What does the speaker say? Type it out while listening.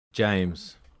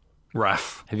James,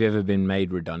 Raf. have you ever been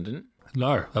made redundant?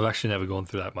 No, I've actually never gone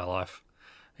through that in my life.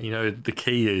 And, you know, the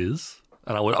key is,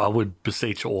 and I would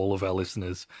beseech all of our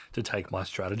listeners to take my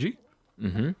strategy.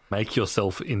 Make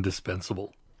yourself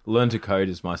indispensable. Learn to code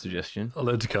is my suggestion.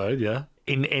 Learn to code, yeah.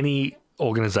 In any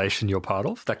organization you're part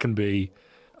of, that can be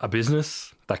a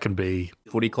business, that can be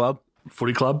Footy club?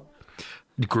 footy club,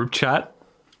 group chat,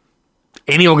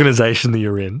 any organization that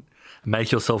you're in,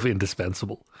 make yourself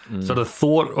indispensable. So the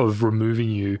thought of removing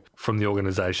you from the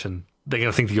organization, they're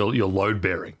going to think that you're load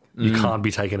bearing. You can't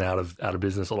be taken out of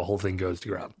business or the whole thing goes to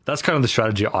ground. That's kind of the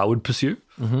strategy I would pursue.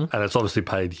 And it's obviously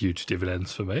paid huge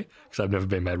dividends for me because I've never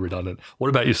been made redundant. What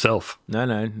about yourself? No,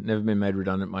 never been made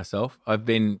redundant myself. I've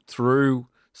been through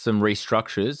some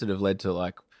restructures that have led to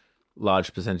like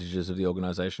large percentages of the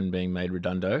organization being made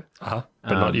redundo. But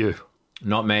not you.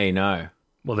 Not me, no.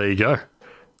 Well, there you go.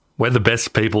 We're the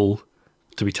best people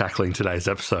to be tackling today's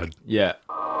episode. Yeah.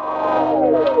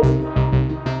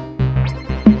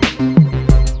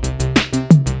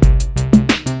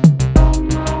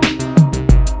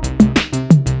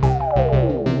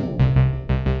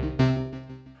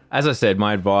 As I said,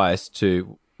 my advice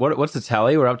to what's the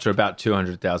tally? We're up to about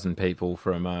 200,000 people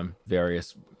from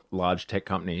various large tech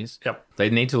companies. Yep. They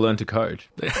need to learn to code.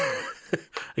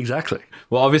 Exactly.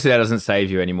 Well, obviously that doesn't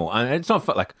save you anymore. And it's not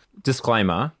like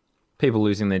disclaimer, people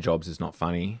losing their jobs is not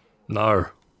funny. No.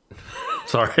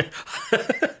 Sorry.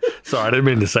 Sorry, I didn't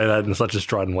mean to say that in such a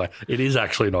strident way. It is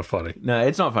actually not funny. No,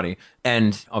 it's not funny.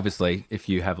 And obviously, if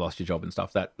you have lost your job and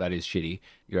stuff, that is shitty.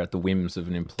 You're at the whims of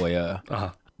an employer.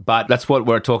 But that's what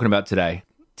we're talking about today.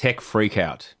 Tech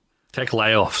freakout. Tech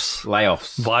layoffs.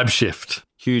 Layoffs. Vibe shift.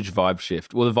 Huge vibe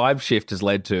shift. Well, the vibe shift has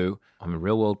led to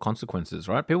real world consequences,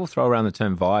 right? People throw around the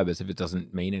term vibe as if it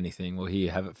doesn't mean anything. Well, here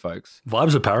you have it, folks.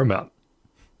 Vibes are paramount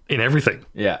in everything.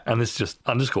 Yeah. And this just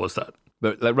underscores that.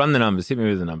 But run the numbers. Hit me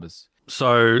with the numbers.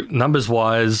 So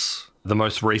numbers-wise, the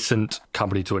most recent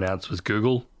company to announce was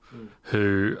Google,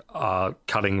 who are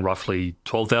cutting roughly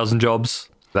 12,000 jobs.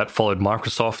 That followed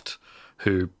Microsoft,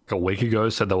 who a week ago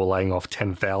said they were laying off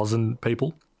 10,000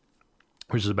 people,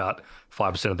 which is about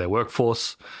 5% of their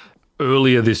workforce.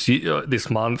 Earlier this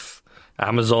month,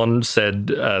 Amazon said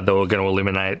they were going to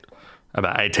eliminate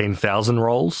about 18,000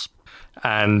 roles,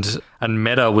 and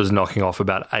Meta was knocking off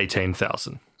about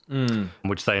 18,000,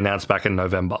 which they announced back in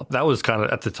November. That was kind of,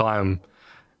 at the time,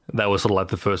 that was sort of like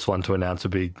the first one to announce a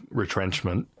big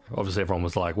retrenchment. Obviously, everyone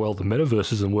was like, well, the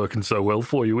metaverse isn't working so well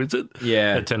for you, is it?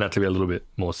 Yeah. It turned out to be a little bit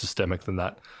more systemic than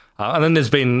that. And then there's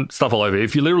been stuff all over.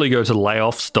 If you literally go to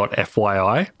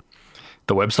layoffs.fyi,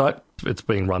 the website, it's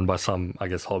being run by some, I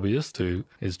guess, hobbyist who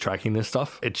is tracking this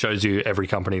stuff. It shows you every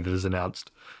company that has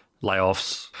announced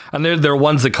layoffs. And there are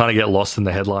ones that kind of get lost in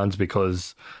the headlines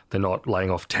because they're not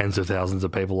laying off tens of thousands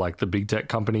of people like the big tech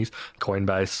companies.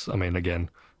 Coinbase, I mean, again,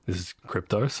 this is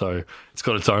crypto, so it's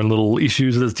got its own little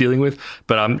issues that it's dealing with.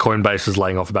 But Coinbase is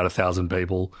laying off about 1,000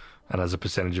 people, and as a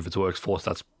percentage of its workforce,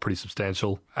 that's pretty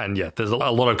substantial. And yeah, there's a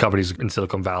lot of companies in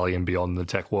Silicon Valley and beyond the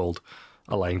tech world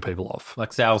are laying people off. Like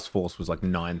Salesforce was like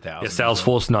 9,000. Yeah,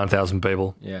 Salesforce, 9,000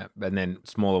 people. Yeah, and then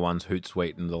smaller ones,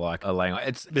 Hootsuite and the like, are laying off.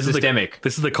 It's systemic.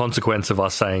 This is the consequence of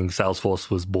us saying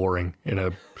Salesforce was boring in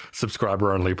a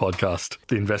subscriber-only podcast.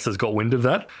 The investors got wind of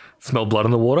that, smelled blood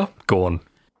in the water, gone.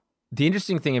 The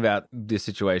interesting thing about this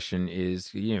situation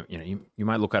is, you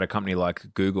might look at a company like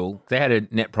Google. They had a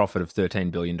net profit of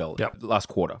 $13 billion last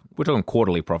quarter. We're talking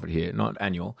quarterly profit here, not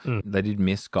annual. They did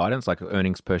miss guidance, like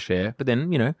earnings per share. But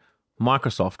then,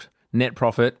 Microsoft, net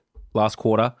profit last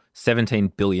quarter,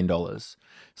 $17 billion.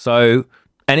 So,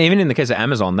 and even in the case of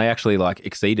Amazon, they actually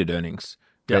exceeded earnings.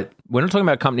 But we're not talking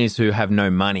about companies who have no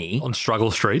money. On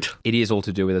Struggle Street. It is all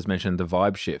to do with, as mentioned, the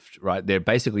vibe shift, right? There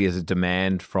basically is a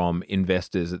demand from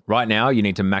investors. Right now, you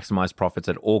need to maximize profits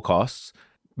at all costs,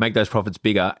 make those profits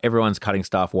bigger. Everyone's cutting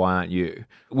staff. Why aren't you?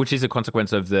 Which is a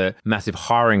consequence of the massive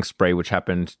hiring spree, which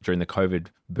happened during the COVID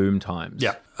boom times.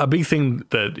 Yeah. A big thing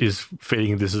that is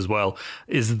feeding this as well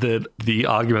is that the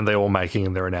argument they're all making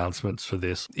in their announcements for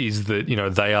this is that,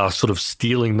 they are sort of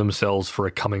steeling themselves for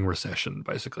a coming recession,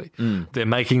 basically. They're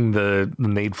making the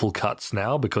needful cuts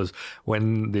now because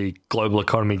when the global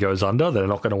economy goes under, they're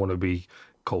not going to want to be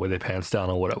caught with their pants down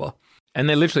or whatever. And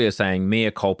they literally are saying,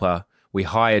 mea culpa, we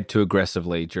hired too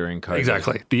aggressively during COVID.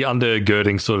 Exactly. The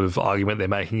undergirding sort of argument they're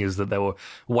making is that they were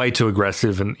way too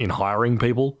aggressive in hiring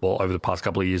people over the past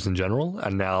couple of years in general.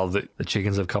 And now the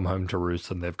chickens have come home to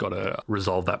roost and they've got to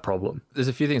resolve that problem. There's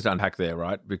a few things to unpack there,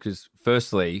 right? Because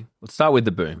firstly, let's start with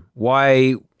the boom.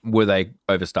 Why were they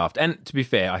overstaffed? And to be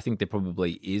fair, I think there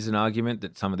probably is an argument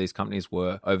that some of these companies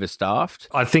were overstaffed.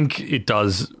 I think it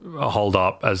does hold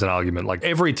up as an argument. Like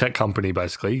every tech company,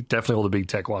 basically, definitely all the big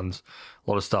tech ones, a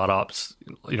lot of startups,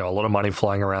 a lot of money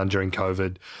flying around during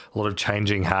COVID, a lot of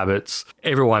changing habits,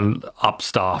 everyone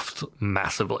upstaffed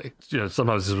massively.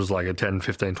 Sometimes this was like a 10,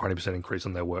 15, 20% increase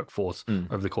on their workforce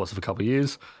over the course of a couple of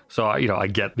years. So, I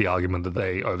get the argument that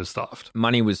they overstaffed.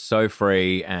 Money was so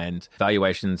free and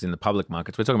valuations in the public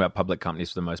markets, we're talking about public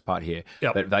companies for the most part here,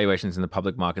 but valuations in the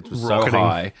public markets were so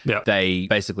high, they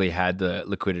basically had the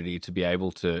liquidity to be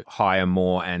able to hire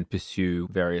more and pursue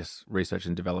various research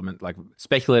and development, like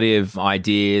speculative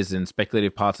ideas and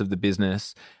speculative parts of the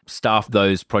business, staff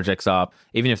those projects up,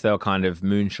 even if they were kind of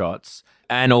moonshots.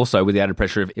 And also with the added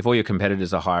pressure of if all your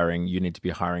competitors are hiring, you need to be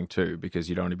hiring too because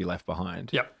you don't want to be left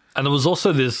behind. Yep. And there was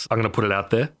also this, I'm going to put it out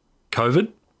there, COVID,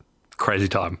 crazy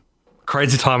time.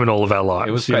 Crazy time in all of our lives.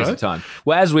 It was crazy time.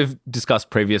 Well, as we've discussed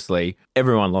previously,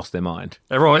 everyone lost their mind.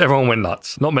 Everyone went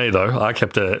nuts. Not me, though. I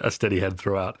kept a steady head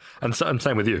throughout. And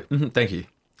same with you. Mm-hmm. Thank you.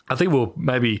 I think we're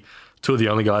maybe two of the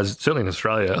only guys, certainly in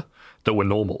Australia, that were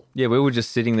normal. Yeah, we were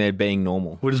just sitting there being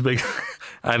normal. We're just being...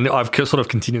 And I've sort of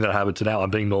continued that habit to now.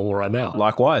 I'm being normal right now.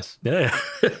 Likewise. Yeah.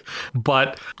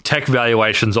 But tech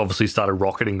valuations obviously started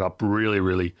rocketing up really,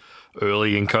 really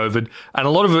early in COVID. And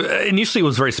a lot of it, initially it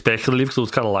was very speculative because it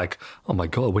was kind of like, oh my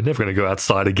God, we're never going to go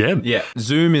outside again. Yeah.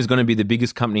 Zoom is going to be the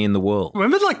biggest company in the world.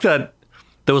 Remember like that?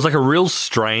 There was like a real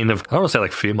strain of, I don't want to say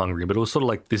like fear-mongering, but it was sort of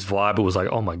like this vibe. It was like,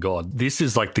 oh my God, this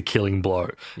is like the killing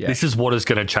blow. Yeah. This is what is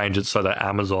going to change it so that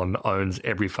Amazon owns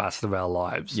every facet of our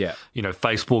lives. Yeah.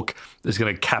 Facebook is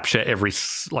going to capture every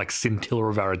like scintilla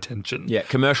of our attention. Yeah.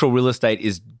 Commercial real estate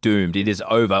is doomed. It is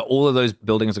over. All of those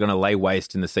buildings are going to lay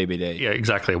waste in the CBD. Yeah,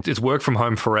 exactly. It's work from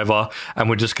home forever, and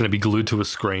we're just going to be glued to a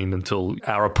screen until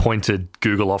our appointed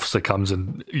Google officer comes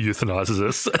and euthanizes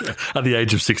us at the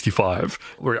age of 65.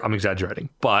 I'm exaggerating.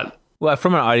 But well,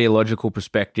 from an ideological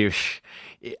perspective,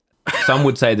 some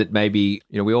would say that maybe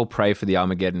we all pray for the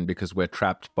Armageddon because we're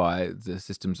trapped by the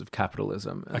systems of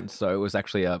capitalism, and so it was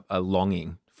actually a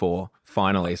longing for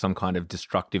finally some kind of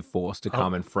destructive force to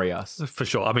come and free us. For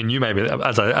sure. I mean, you maybe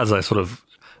as I sort of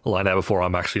lined out before,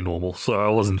 I'm actually normal, so I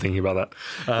wasn't thinking about that.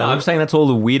 No, I'm saying that's all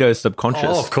the weirdo subconscious.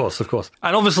 Oh, of course,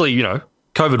 and obviously,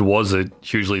 COVID was a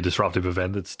hugely disruptive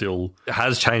event. It still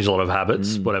has changed a lot of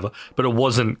habits, whatever, but it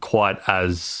wasn't quite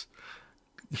as...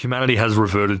 Humanity has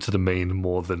reverted to the mean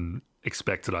more than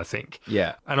expected, I think.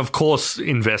 Yeah. And of course,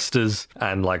 investors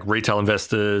and like retail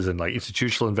investors and like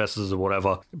institutional investors or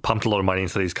whatever pumped a lot of money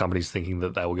into these companies thinking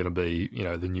that they were going to be,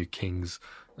 the new kings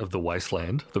of the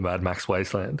wasteland, the Mad Max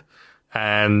wasteland.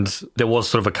 And there was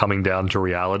sort of a coming down to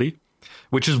reality,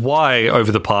 which is why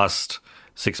over the past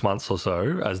 6 months or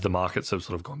so, as the markets have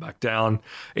sort of gone back down,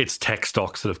 it's tech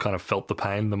stocks that have kind of felt the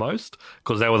pain the most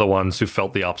because they were the ones who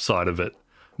felt the upside of it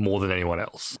more than anyone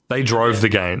else. They drove the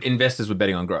gain. Investors were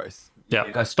betting on growth. Yeah.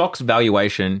 A stock's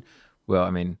valuation, well, I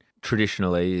mean,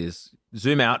 traditionally is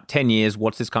zoom out 10 years.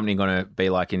 What's this company going to be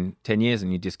like in 10 years?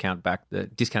 And you discount back the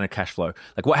discounted cash flow.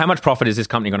 Like how much profit is this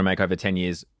company going to make over 10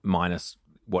 years minus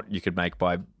what you could make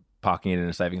by parking it in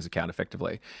a savings account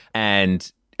effectively?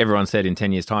 And everyone said in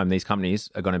 10 years' time, these companies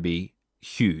are going to be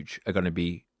huge, are going to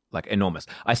be like enormous.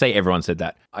 I say everyone said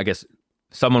that. I guess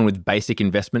someone with basic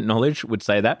investment knowledge would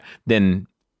say that. Then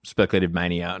speculative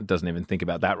mania doesn't even think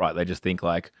about that, right? They just think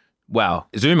like, wow,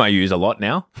 Zoom I use a lot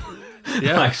now.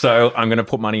 Yeah. So I'm going to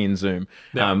put money in Zoom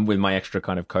with my extra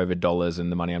kind of COVID dollars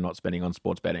and the money I'm not spending on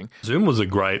sports betting. Zoom was a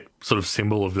great sort of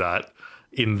symbol of that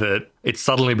in that it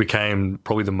suddenly became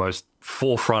probably the most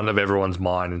forefront of everyone's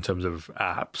mind in terms of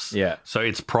apps. Yeah. So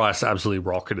its price absolutely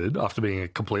rocketed after being a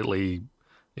completely,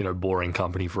 boring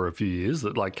company for a few years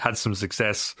that like had some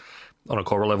success on a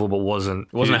corporate level, but wasn't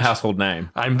a household name.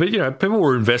 But people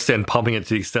were investing and pumping it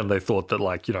to the extent they thought that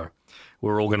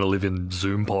we're all going to live in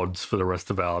Zoom pods for the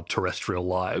rest of our terrestrial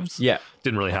lives. Yeah.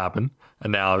 Didn't really happen.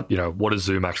 And now, what is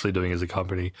Zoom actually doing as a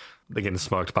company? They're getting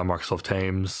smoked by Microsoft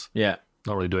Teams. Yeah.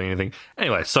 Not really doing anything.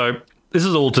 Anyway, so this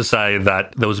is all to say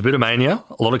that there was a bit of mania.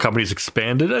 A lot of companies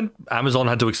expanded and Amazon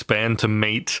had to expand to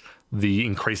meet the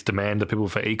increased demand of people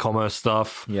for e-commerce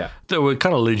stuff. Yeah. There were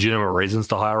kind of legitimate reasons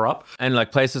to hire up. And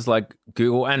like places like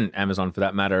Google and Amazon for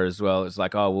that matter as well, it's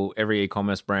like, oh, well, every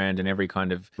e-commerce brand and every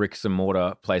kind of bricks and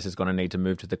mortar place is going to need to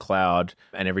move to the cloud,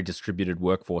 and every distributed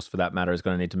workforce for that matter is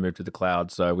going to need to move to the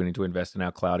cloud. So we need to invest in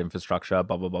our cloud infrastructure,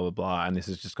 blah, blah, blah, blah, blah. And this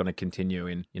is just going to continue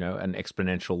in, an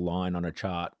exponential line on a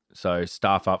chart. So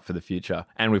staff up for the future.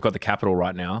 And we've got the capital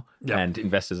right now and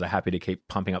investors are happy to keep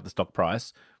pumping up the stock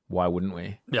price. Why wouldn't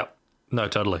we? Yep. No,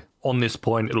 totally. On this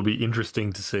point, it'll be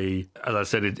interesting to see, as I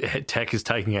said, tech is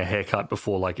taking a haircut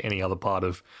before like any other part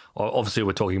of, obviously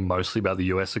we're talking mostly about the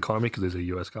US economy because these are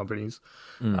US companies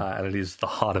and it is the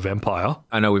heart of empire.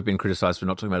 I know we've been criticised for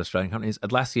not talking about Australian companies.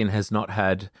 Atlassian has not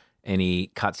had any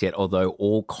cuts yet, although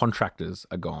all contractors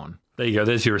are gone. There you go.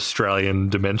 There's your Australian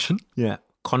dimension. Yeah.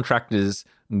 Contractors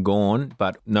gone,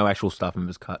 but no actual staff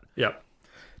members cut. Yep.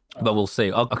 But we'll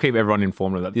see. I'll keep everyone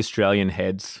informed of that. The Australian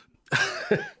heads.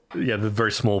 Yeah, the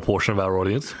very small portion of our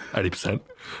audience, 80%.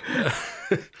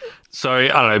 So, I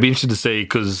don't know, it'd be interesting to see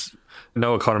because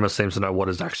no economist seems to know what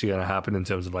is actually going to happen in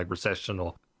terms of like recession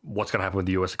or what's going to happen with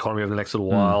the US economy over the next little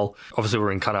while. Obviously,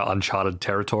 we're in kind of uncharted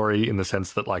territory in the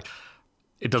sense that like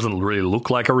it doesn't really look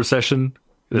like a recession.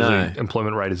 The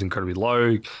employment rate is incredibly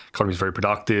low. Economy is very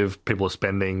productive. People are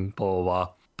spending, blah, blah,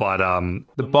 blah. But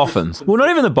the boffins. Well, not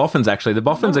even the boffins, actually. The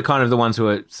boffins are kind of the ones who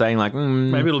are saying like,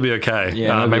 maybe it'll be okay.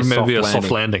 Yeah, maybe a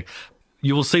soft landing.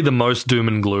 You will see the most doom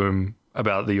and gloom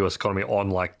about the US economy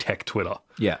on like tech Twitter.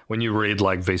 Yeah. When you read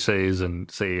like VCs and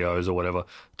CEOs or whatever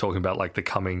talking about like the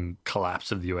coming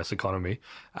collapse of the US economy.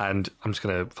 And I'm just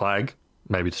going to flag,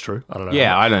 maybe it's true. I don't know.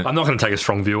 Yeah, I'm not going to take a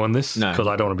strong view on this because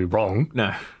I don't want to be wrong.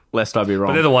 No, lest I be wrong.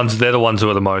 But they're the ones who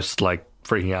are the most like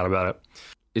freaking out about it.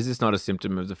 Is this not a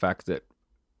symptom of the fact that,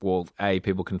 well,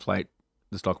 people conflate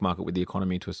the stock market with the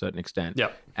economy to a certain extent. Yeah.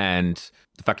 And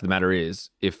the fact of the matter is,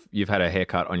 if you've had a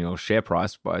haircut on your share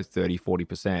price by 30,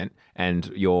 40%, and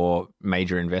your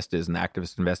major investors and the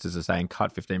activist investors are saying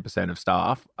cut 15% of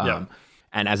staff, and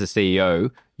as a CEO,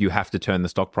 you have to turn the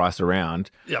stock price around,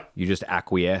 you just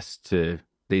acquiesce to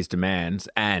these demands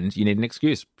and you need an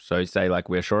excuse. So you say like,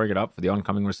 we're shoring it up for the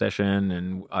oncoming recession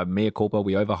and mea culpa,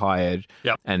 we overhired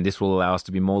and this will allow us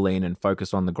to be more lean and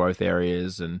focus on the growth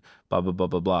areas and blah, blah, blah,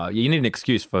 blah, blah. You need an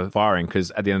excuse for firing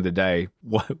because at the end of the day,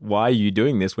 why are you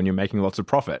doing this when you're making lots of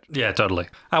profit? Yeah, totally.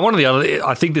 And one of the other,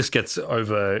 I think this gets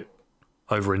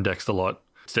over-indexed a lot.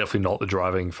 It's definitely not the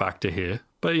driving factor here,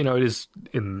 but you know, it is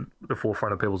in the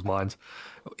forefront of people's minds,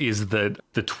 is that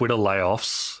the Twitter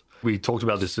layoffs. We talked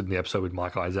about this in the episode with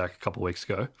Mike Isaac a couple of weeks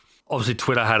ago. Obviously,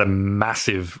 Twitter had a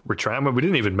massive retreat. I mean, we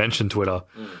didn't even mention Twitter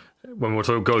when we were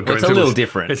going through it's a little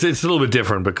different. It's a little bit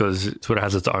different because Twitter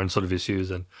has its own sort of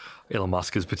issues and Elon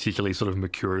Musk is particularly sort of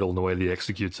mercurial in the way that he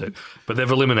executes it. But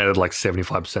they've eliminated like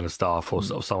 75% of staff or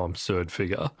some absurd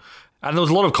figure. And there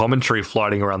was a lot of commentary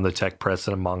floating around the tech press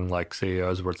and among like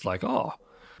CEOs where it's like, oh,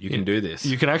 you can do this.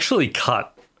 You can actually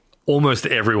cut almost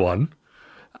everyone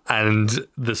and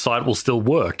the site will still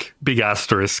work. Big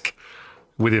asterisk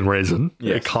within reason.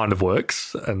 Yes. It kind of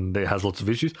works and it has lots of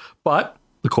issues, but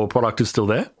the core product is still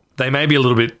there. They may be a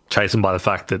little bit chastened by the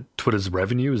fact that Twitter's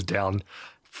revenue is down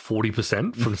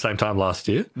 40% from the same time last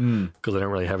year because they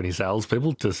don't really have any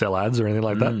salespeople to sell ads or anything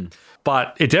like that.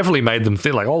 But it definitely made them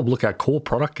think like, oh, look, our core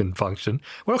product can function.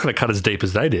 We're not going to cut as deep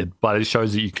as they did, but it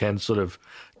shows that you can sort of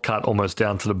cut almost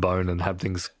down to the bone and have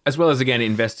things. As well as, again,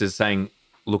 investors saying,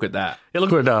 look at that. Yeah,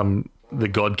 look what the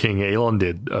God King Elon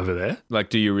did over there. Like,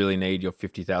 do you really need your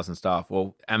 50,000 staff?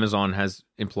 Well, Amazon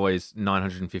employs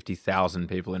 950,000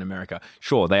 people in America.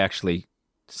 Sure, they actually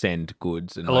send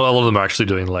goods. And a lot of them are actually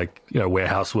doing like, you know,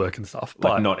 warehouse work and stuff.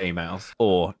 But not emails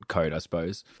or code, I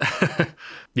suppose.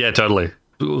 Yeah, totally.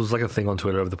 It was like a thing on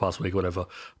Twitter over the past week or whatever.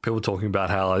 People talking about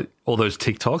how like, all those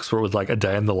TikToks where it was like a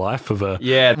day in the life of a...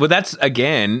 Yeah, well, that's,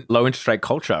 again, low interest rate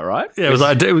culture, right? Yeah, it was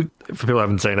like, for people who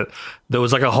haven't seen it, there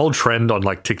was like a whole trend on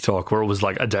like TikTok where it was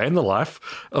like a day in the life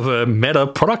of a Meta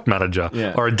product manager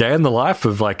or a day in the life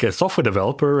of like a software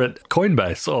developer at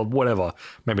Coinbase or whatever.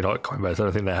 Maybe not at Coinbase. I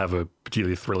don't think they have a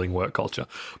particularly thrilling work culture.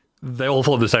 They all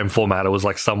followed the same format. It was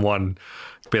like someone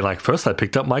being like, first I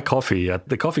picked up my coffee at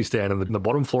the coffee stand in the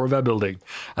bottom floor of our building.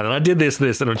 And then I did this.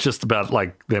 And it's just about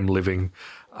like them living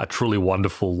a truly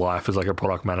wonderful life as like a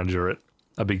product manager at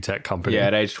a big tech company. Yeah,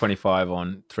 at age 25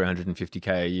 on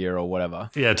 $350K a year or whatever.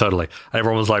 Yeah, totally. And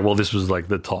everyone was like, well, this was like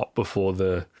the top before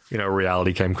the, you know,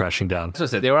 reality came crashing down. As I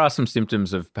said, there are some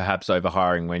symptoms of perhaps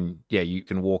overhiring when, you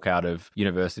can walk out of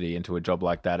university into a job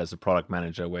like that as a product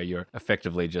manager where you're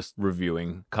effectively just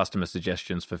reviewing customer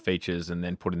suggestions for features and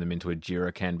then putting them into a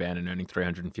Jira Kanban and earning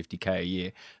 $350K a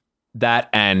year. That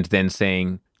and then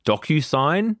seeing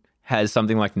DocuSign has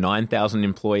something like 9,000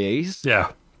 employees.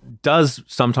 Yeah. Does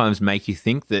sometimes make you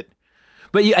think that,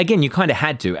 but again, you kind of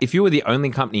had to. If you were the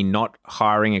only company not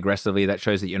hiring aggressively, that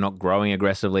shows that you're not growing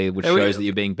aggressively, which shows that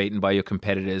you're being beaten by your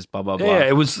competitors, blah, blah, blah. Yeah,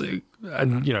 it was,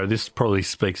 and you know, this probably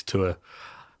speaks to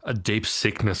a deep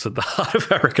sickness at the heart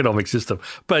of our economic system,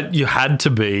 but you had to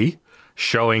be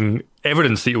showing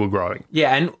evidence that you were growing.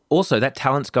 Yeah, and also that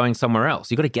talent's going somewhere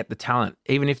else. You've got to get the talent,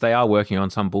 even if they are working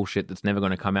on some bullshit that's never going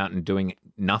to come out and doing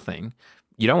nothing.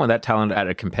 You don't want that talent at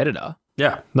a competitor.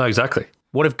 Yeah, no, exactly.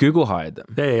 What if Google hired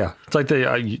them? Yeah. It's like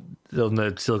on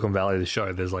the Silicon Valley, the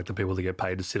show, there's like the people that get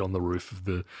paid to sit on the roof of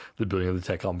the building of the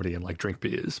tech company and like drink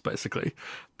beers, basically,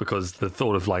 because the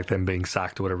thought of like them being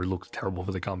sacked or whatever, it looks terrible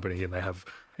for the company, and they have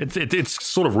it's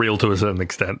sort of real to a certain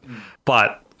extent,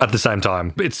 but at the same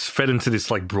time, it's fed into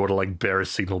this like broader like bearish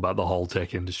signal about the whole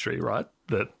tech industry, right?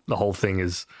 That the whole thing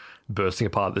is bursting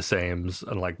apart at the seams,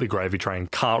 and like the gravy train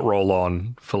can't roll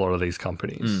on for a lot of these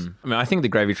companies. I mean, I think the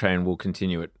gravy train will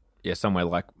continue at somewhere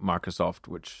like Microsoft,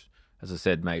 which, as I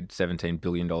said, made $17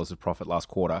 billion of profit last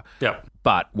quarter. Yeah.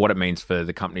 But what it means for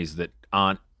the companies that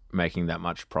aren't making that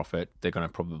much profit, they're going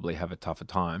to probably have a tougher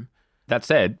time. That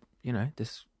said,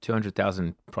 there's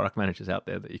 200,000 product managers out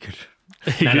there that you could...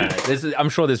 No. I'm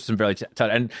sure there's some very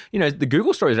tight. And, the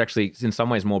Google story is actually in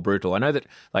some ways more brutal. I know that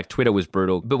like Twitter was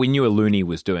brutal, but we knew a loony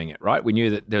was doing it, right? We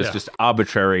knew that there was just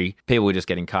arbitrary, people were just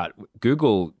getting cut.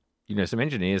 Google, some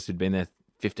engineers who'd been there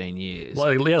 15 years.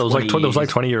 Well, yeah, there was like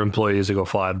 20-year employees who got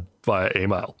fired via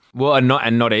email. Well, and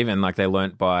not even like they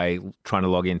learnt by trying to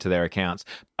log into their accounts.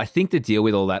 I think the deal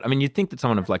with all that, I mean, you'd think that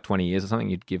someone of like 20 years or something,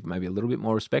 you'd give maybe a little bit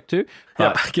more respect to.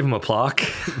 But give them a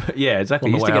plaque. Yeah,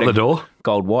 exactly. On the way out the door.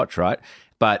 Gold watch, right?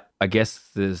 But I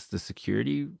guess there's the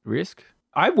security risk.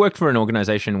 I worked for an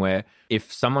organization where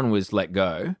if someone was let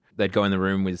go, they'd go in the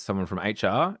room with someone from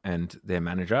HR and their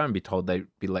manager and be told they'd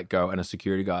be let go, and a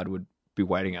security guard would be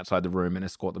waiting outside the room and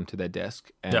escort them to their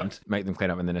desk and make them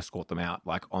clean up and then escort them out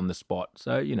like on the spot.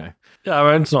 So, Yeah,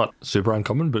 I mean, it's not super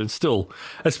uncommon, but it's still,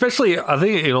 especially, I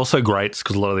think it also grates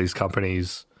because a lot of these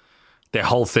companies, their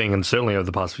whole thing, and certainly over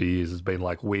the past few years, has been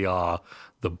like, we are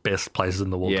the best places in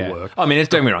the world to work. I mean,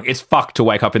 don't get me wrong. It's fucked to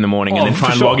wake up in the morning and then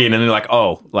try and log in and they're like,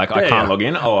 I can't log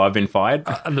in. Oh, I've been fired.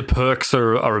 And the perks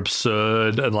are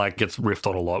absurd and like gets riffed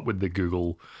on a lot with the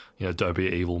Google, don't be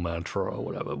evil mantra or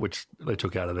whatever, which they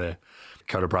took out of their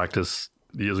code of practice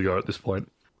years ago at this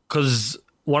point. Because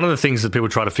one of the things that people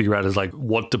try to figure out is like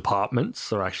what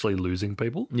departments are actually losing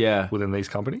people within these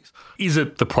companies. Is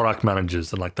it the product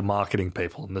managers and like the marketing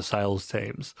people and the sales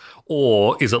teams?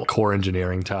 Or is it core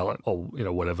engineering talent or,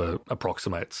 whatever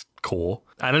approximates core?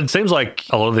 And it seems like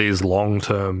a lot of these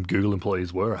long-term Google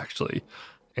employees were actually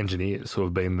engineers who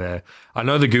have been there. I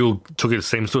know that Google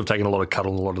seems to have taken a lot of cut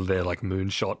on a lot of their like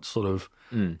moonshot sort of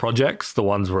projects, the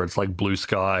ones where it's like blue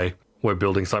sky, we're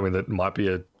building something that might be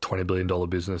a $20 billion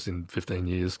business in 15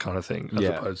 years kind of thing, as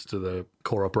opposed to the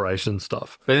core operations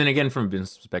stuff. But then again, from a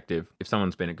business perspective, if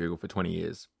someone's been at Google for 20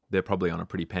 years, they're probably on a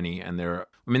pretty penny. And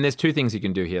there's two things you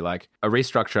can do here. Like a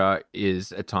restructure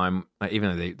is a time,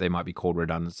 even though they might be called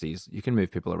redundancies, you can move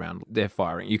people around. They're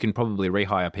firing. You can probably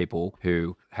rehire people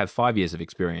who have 5 years of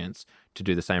experience to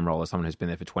do the same role as someone who's been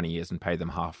there for 20 years and pay them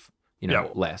half,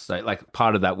 less. So like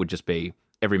part of that would just be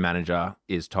every manager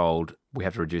is told we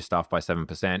have to reduce staff by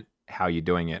 7%. How are you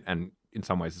doing it? And in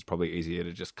some ways, it's probably easier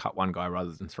to just cut one guy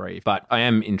rather than three. But I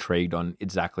am intrigued on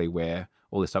exactly where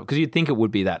all this stuff, because you'd think it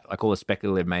would be that, like all the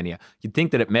speculative mania. You'd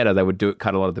think that at Meta, they would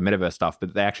cut a lot of the metaverse stuff,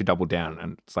 but they actually doubled down.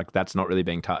 And it's like, that's not really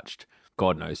being touched.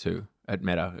 God knows who at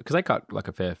Meta, because they cut like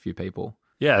a fair few people.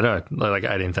 Yeah, no, like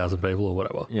 18,000 people or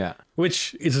whatever. Yeah.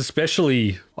 Which is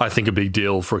especially, I think, a big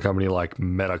deal for a company like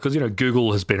Meta, because,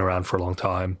 Google has been around for a long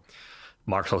time.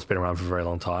 Microsoft's been around for a very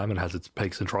long time and has its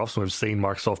peaks and troughs. And we've seen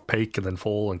Microsoft peak and then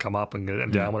fall and come up and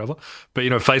down, whatever. But,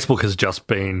 Facebook has just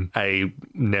been a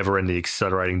never-ending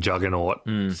accelerating juggernaut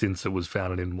since it was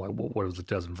founded in, what was it,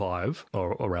 2005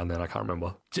 or around then? I can't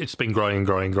remember. It's been growing.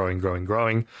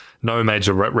 No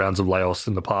major rounds of layoffs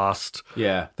in the past.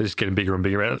 Yeah. They're just getting bigger and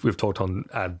bigger. We've talked on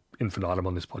ad infinitum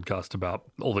on this podcast about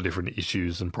all the different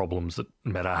issues and problems that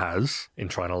Meta has in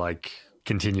trying to, like,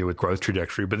 continue a growth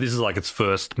trajectory, but this is like its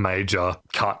first major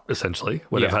cut, essentially,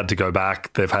 where they've had to go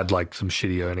back. They've had like some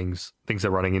shitty earnings, things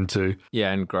they're running into.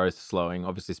 Yeah, and growth slowing,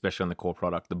 obviously, especially on the core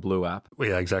product, the Blue app. Well,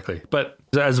 yeah, exactly. But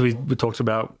as we talked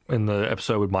about in the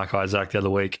episode with Mike Isaac the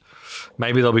other week,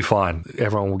 maybe they'll be fine.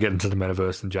 Everyone will get into the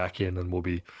metaverse and jack in and they'll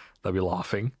be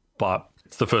laughing. But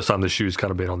it's the first time the shoe's kind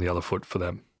of been on the other foot for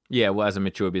them. Yeah, well, as a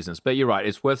mature business. But you're right,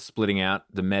 it's worth splitting out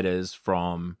the metas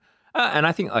from... and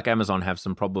I think like Amazon have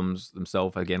some problems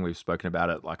themselves. Again, we've spoken about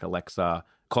it, like Alexa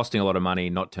costing a lot of money,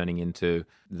 not turning into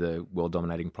the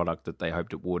world-dominating product that they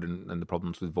hoped it would, and the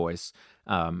problems with voice.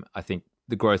 I think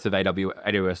the growth of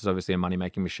AWS is obviously a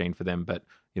money-making machine for them, but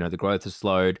the growth has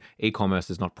slowed. E-commerce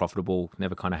is not profitable,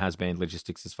 never kind of has been.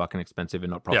 Logistics is fucking expensive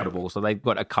and not profitable. Yep. So they've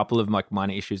got a couple of like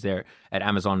minor issues there at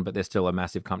Amazon, but they're still a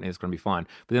massive company that's going to be fine.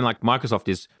 But then like Microsoft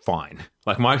is fine.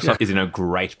 Like Microsoft is in a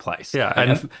great place.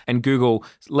 Yeah. And Google,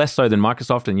 less so than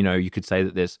Microsoft. And, you could say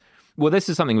that this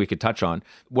is something we could touch on.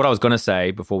 What I was going to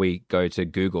say before we go to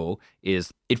Google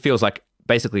is it feels like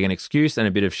basically an excuse and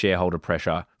a bit of shareholder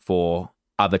pressure for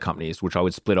other companies, which I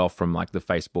would split off from like the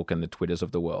Facebook and the Twitters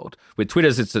of the world. With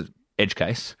Twitters, it's an edge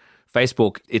case.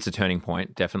 Facebook, it's a turning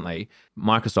point, definitely.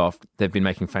 Microsoft, they've been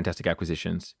making fantastic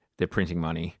acquisitions. They're printing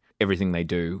money. Everything they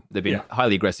do, they've been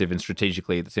highly aggressive, and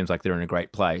strategically, it seems like they're in a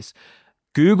great place.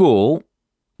 Google,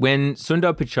 when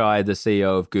Sundar Pichai, the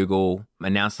CEO of Google,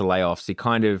 announced the layoffs, he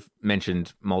kind of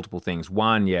mentioned multiple things.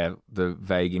 One, the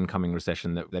vague incoming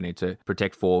recession that they need to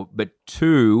protect for. But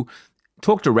two,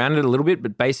 talked around it a little bit,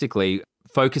 but basically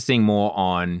focusing more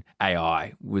on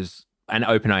AI was, and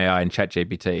OpenAI and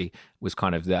ChatGPT was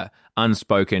kind of the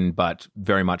unspoken, but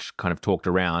very much kind of talked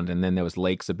around. And then there was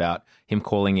leaks about him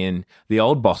calling in the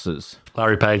old bosses,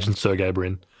 Larry Page and Sergey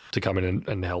Brin, to come in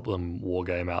and help them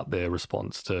wargame out their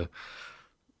response to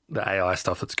the AI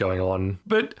stuff that's going on.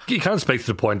 But you kind of speak to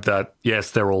the point that,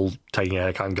 yes, they're all taking a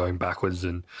haircut and going backwards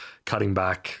and cutting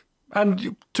back.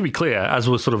 And to be clear, as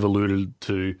was sort of alluded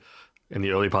to in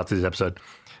the early parts of this episode,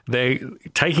 they're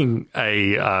taking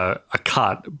a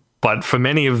cut, but for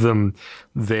many of them,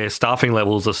 their staffing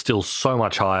levels are still so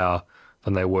much higher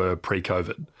than they were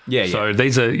pre-COVID. So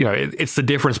these are, it's the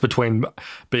difference between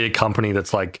being a company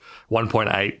that's like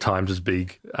 1.8 times as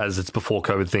big as its before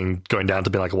COVID thing going down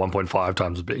to be like a 1.5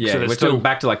 times as big. Yeah, so we're still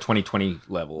back to like 2020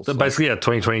 levels. So basically,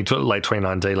 2020 to late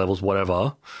 2019 levels,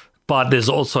 whatever. But there's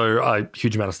also a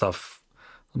huge amount of stuff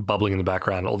bubbling in the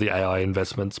background, all the AI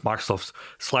investments. Microsoft's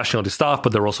slashing on their staff,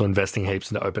 but they're also investing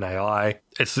heaps into OpenAI.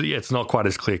 It's not quite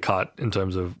as clear cut in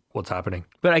terms of what's happening.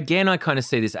 But again, I kind of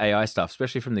see this AI stuff,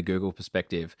 especially from the Google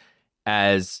perspective,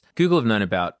 as Google have known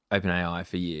about OpenAI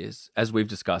for years. As we've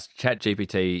discussed,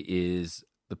 ChatGPT is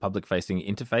the public-facing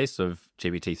interface of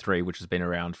GPT-3, which has been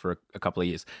around for a couple of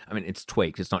years. I mean, it's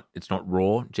tweaked. It's not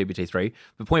raw GPT-3.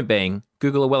 The point being,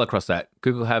 Google are well across that.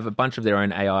 Google have a bunch of their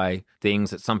own AI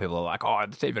things that some people are like, oh,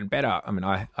 it's even better. I mean,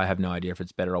 I have no idea if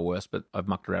it's better or worse, but I've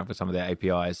mucked around with some of their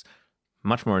APIs.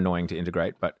 Much more annoying to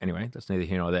integrate. But anyway, that's neither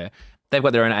here nor there. They've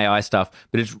got their own AI stuff,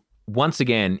 but once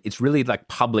again, it's really like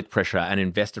public pressure and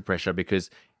investor pressure, because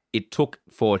it took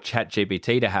for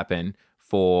ChatGPT to happen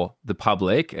for the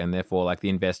public and therefore like the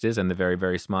investors and the very,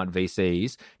 very smart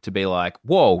VCs to be like,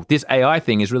 whoa, this AI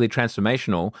thing is really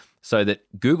transformational, so that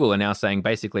Google are now saying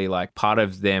basically like part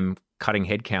of them cutting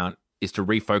headcount is to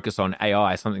refocus on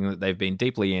AI, something that they've been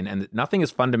deeply in, and that nothing has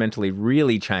fundamentally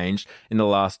really changed in the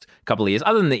last couple of years.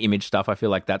 Other than the image stuff, I feel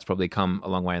like that's probably come a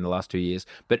long way in the last 2 years.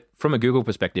 But from a Google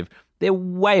perspective, they're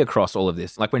way across all of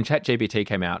this. Like when ChatGPT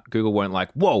came out, Google weren't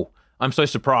like, whoa, I'm so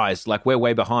surprised, like we're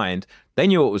way behind. They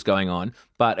knew what was going on.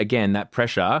 But again, that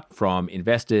pressure from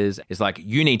investors is like,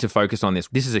 you need to focus on this.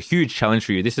 This is a huge challenge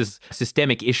for you. This is a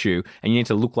systemic issue, and you need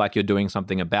to look like you're doing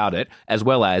something about it, as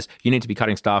well as you need to be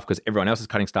cutting staff because everyone else is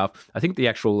cutting staff. I think the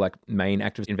actual like main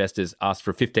active investors asked for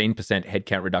a 15%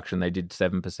 headcount reduction. They did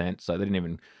 7%, so they didn't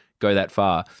even go that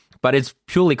far. But it's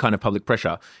purely kind of public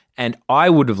pressure. And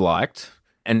I would have liked,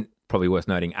 and probably worth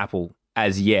noting, Apple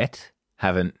as yet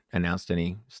haven't announced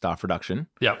any staff reduction.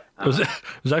 Yeah. It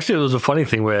was a funny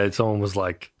thing where someone was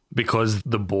like, because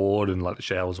the board and like the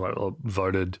shareholders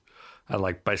voted and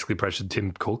like basically pressured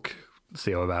Tim Cook,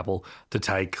 CEO of Apple, to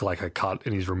take like a cut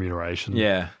in his remuneration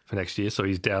for next year. So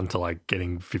he's down to like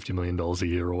getting $50 million a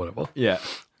year or whatever. Yeah.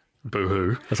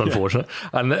 Boo-hoo. That's unfortunate.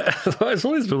 And I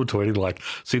saw these people tweeting like,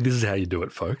 see, this is how you do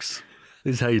it, folks.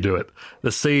 This is how you do it. The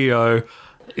CEO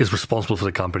is responsible for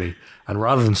the company, and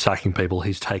rather than sacking people,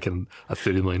 he's taken a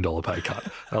 $30 million pay cut.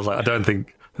 I was like, I don't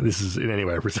think this is in any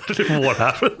way representative of what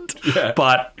happened. Yeah.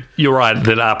 But you're right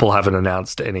that Apple haven't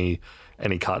announced any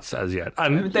cuts as yet.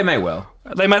 And they may well.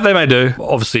 They may do.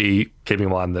 Obviously, keeping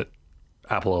in mind that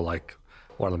Apple are like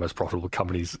one of the most profitable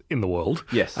companies in the world.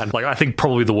 Yes. And like I think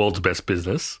probably the world's best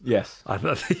business. Yes. I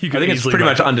think it's pretty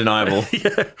much undeniable.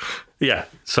 Yeah.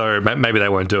 So maybe they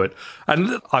won't do it.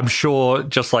 And I'm sure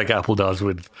just like Apple does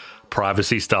with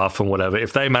privacy stuff and whatever,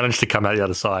 if they manage to come out the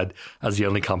other side as the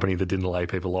only company that didn't lay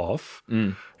people off,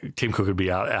 Tim Cook would be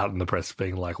out in the press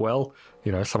being like, well,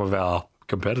 some of our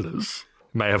competitors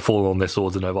may have fallen on their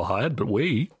swords and overhired, but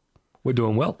we're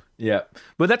doing well. Yeah.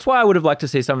 But that's why I would have liked to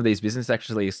see some of these businesses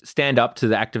actually stand up to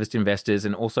the activist investors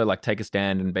and also like take a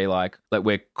stand and be like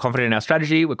we're confident in our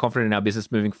strategy. We're confident in our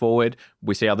business moving forward.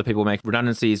 We see other people make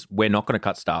redundancies. We're not going to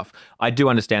cut staff. I do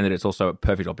understand that it's also a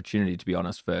perfect opportunity, to be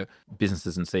honest, for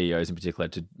businesses and CEOs in particular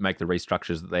to make the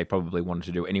restructures that they probably wanted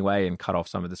to do anyway and cut off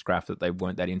some of the scraff that they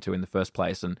weren't that into in the first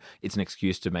place. And it's an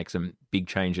excuse to make some big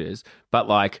changes. But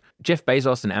like Jeff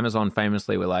Bezos and Amazon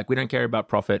famously were like, we don't care about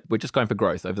profit. We're just going for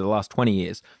growth over the last 20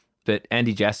 years. But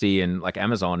Andy Jassy and like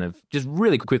Amazon have just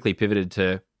really quickly pivoted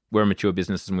to, we're a mature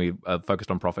business and we are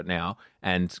focused on profit now,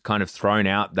 and kind of thrown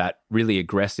out that really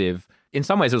aggressive in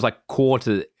some ways it was like core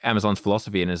to Amazon's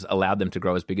philosophy and has allowed them to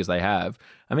grow as big as they have.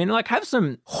 I mean, like, have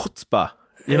some chutzpah,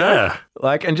 you know?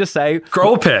 Like, and just say...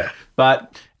 Grow a pair.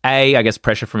 But A, I guess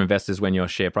pressure from investors when your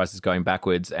share price is going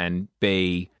backwards, and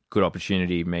B, good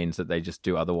opportunity means that they just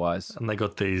do otherwise. And they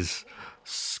got these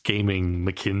scheming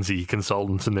McKinsey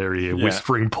consultants in their ear,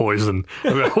 whispering poison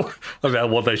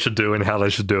about what they should do and how they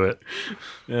should do it.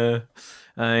 Yeah.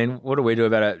 I mean, what do we do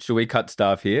about it? Should we cut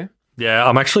staff here? Yeah,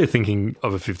 I'm actually thinking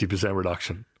of a 50%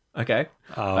 reduction. Okay.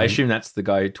 I assume that's the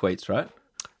guy who tweets, right?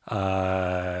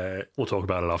 We'll talk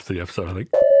about it after the episode, I think.